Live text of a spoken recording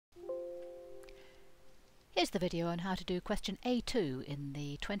Here's the video on how to do question A2 in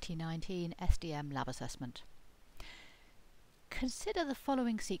the 2019 SDM Lab Assessment. Consider the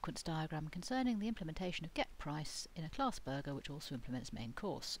following sequence diagram concerning the implementation of getPrice in a class burger which also implements main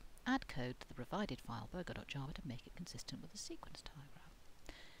course. Add code to the provided file burger.java to make it consistent with the sequence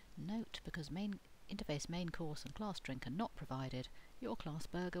diagram. Note, because interface main course and class string are not provided, your class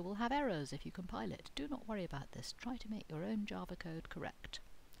burger will have errors if you compile it. Do not worry about this. Try to make your own Java code correct.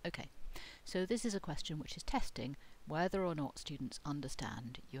 Okay, so this is a question which is testing whether or not students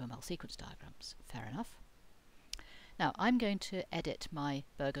understand UML sequence diagrams. Fair enough. Now I'm going to edit my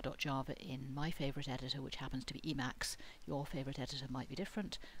burger.java in my favourite editor, which happens to be Emacs. Your favourite editor might be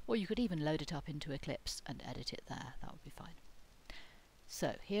different, or you could even load it up into Eclipse and edit it there. That would be fine.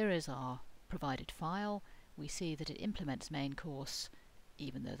 So here is our provided file. We see that it implements main course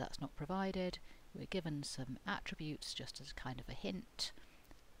even though that's not provided. We're given some attributes just as kind of a hint.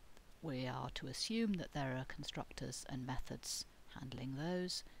 We are to assume that there are constructors and methods handling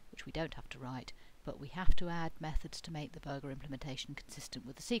those, which we don't have to write, but we have to add methods to make the burger implementation consistent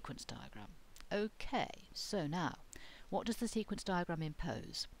with the sequence diagram. Okay, so now, what does the sequence diagram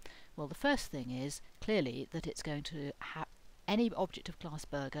impose? Well, the first thing is clearly that it's going to have any object of class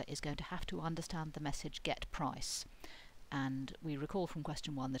burger is going to have to understand the message getPrice. And we recall from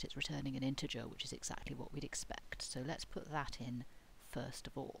question 1 that it's returning an integer, which is exactly what we'd expect. So let's put that in first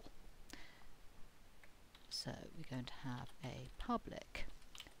of all. So we're going to have a public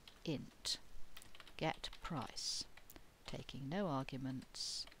int getPrice, taking no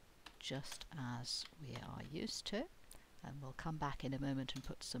arguments, just as we are used to. And we'll come back in a moment and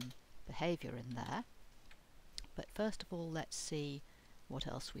put some behaviour in there. But first of all, let's see what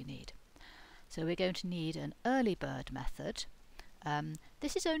else we need. So we're going to need an early bird method.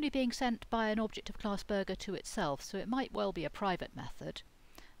 This is only being sent by an object of class burger to itself, so it might well be a private method.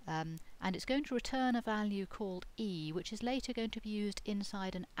 And it's going to return a value called e, which is later going to be used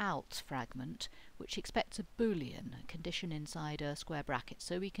inside an out fragment, which expects a boolean, a condition inside a square bracket.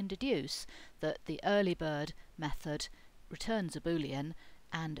 So we can deduce that the early bird method returns a boolean,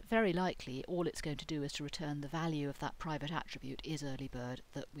 and very likely all it's going to do is to return the value of that private attribute is early bird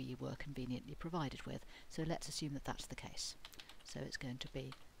that we were conveniently provided with. So let's assume that that's the case. So it's going to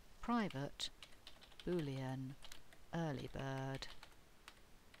be private boolean early bird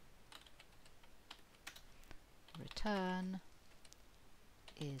return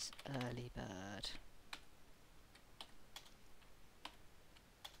is early bird.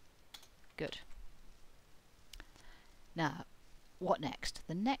 Good. Now, what next?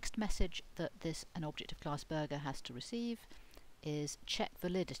 The next message that an object of class burger has to receive is check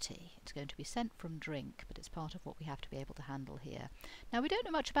validity. It's going to be sent from drink, but it's part of what we have to be able to handle here. Now we don't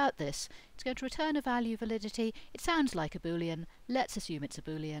know much about this. It's going to return a value validity. It sounds like a boolean. Let's assume it's a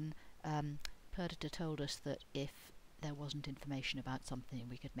boolean. Perdita told us that if there wasn't information about something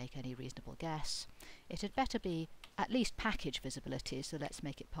we could make any reasonable guess. It had better be at least package visibility, so let's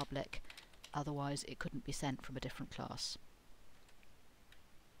make it public. Otherwise it couldn't be sent from a different class.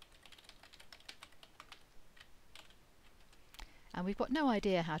 And we've got no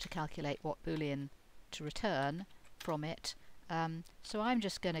idea how to calculate what boolean to return from it, so I'm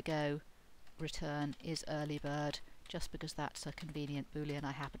just going to go return is early bird, just because that's a convenient boolean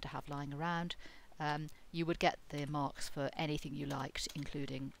I happen to have lying around. You would get the marks for anything you liked,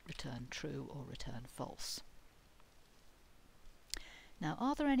 including return true or return false. Now,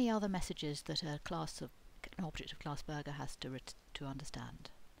 are there any other messages that an object of class burger has to understand?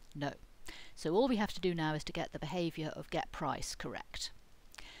 No. So all we have to do now is to get the behaviour of getPrice correct.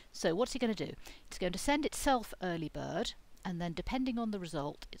 So what's it going to do? It's going to send itself early bird, and then depending on the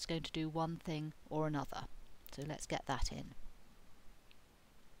result it's going to do one thing or another. So let's get that in.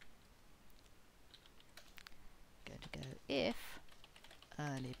 Going to go if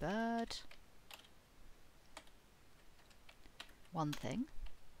early bird one thing,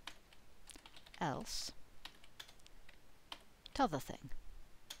 else t'other thing.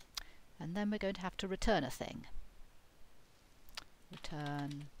 And then we're going to have to return a thing.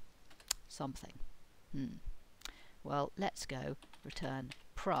 Return something. Well, let's go return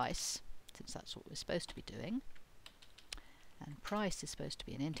price, since that's what we're supposed to be doing. And price is supposed to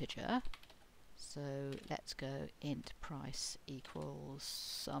be an integer. So let's go int price equals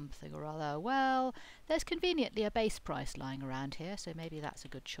something or other. Well, there's conveniently a base price lying around here, so maybe that's a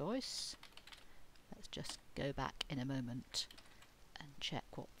good choice. Let's just go back in a moment and check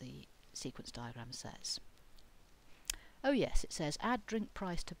what the sequence diagram says. Oh yes, it says add drink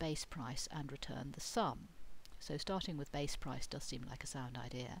price to base price and return the sum. So starting with base price does seem like a sound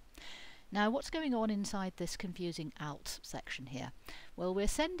idea. Now what's going on inside this confusing alt section here? Well, we're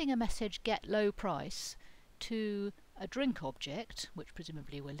sending a message get low price to a drink object, which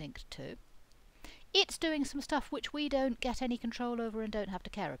presumably we're linked to, it's doing some stuff which we don't get any control over and don't have to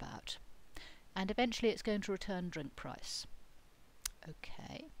care about. And eventually it's going to return drink price.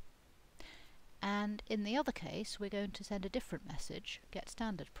 Okay. And in the other case, we're going to send a different message, get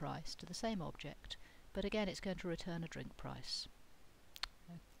standard price, to the same object, but again it's going to return a drink price.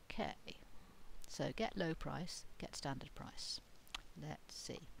 Okay. So get low price, get standard price. Let's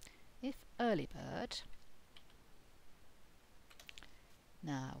see. If early bird,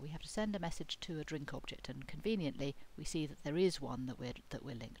 now we have to send a message to a drink object, and conveniently we see that there is one that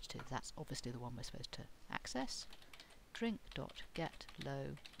we're linked to. That's obviously the one we're supposed to access.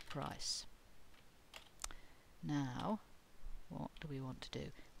 Drink.getLowPrice. Now, what do we want to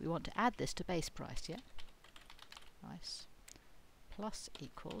do? We want to add this to base price, yeah? Price plus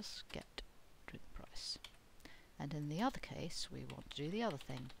equals get drink price. And in the other case, we want to do the other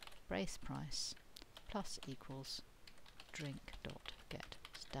thing. Base price plus equals drink.get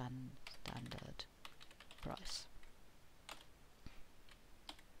standard price.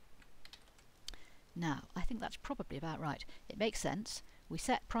 Now, I think that's probably about right. It makes sense. We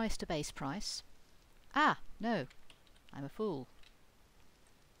set price to base price. Ah, no, I'm a fool.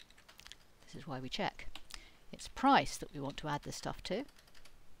 This is why we check. It's price that we want to add this stuff to.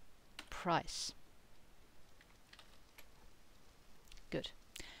 Price. Good.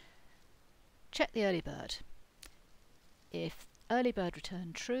 Check the early bird. If early bird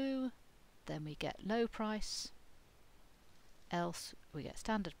returned true, then we get low price, else we get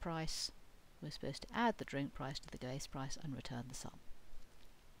standard price. We're supposed to add the drink price to the base price and return the sum.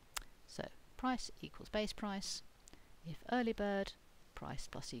 So price equals base price. If early bird, price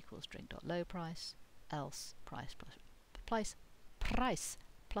plus equals drink.low price, else price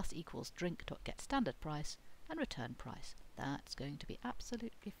plus equals drink.get standard price and return price. That's going to be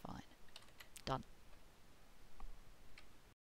absolutely fine.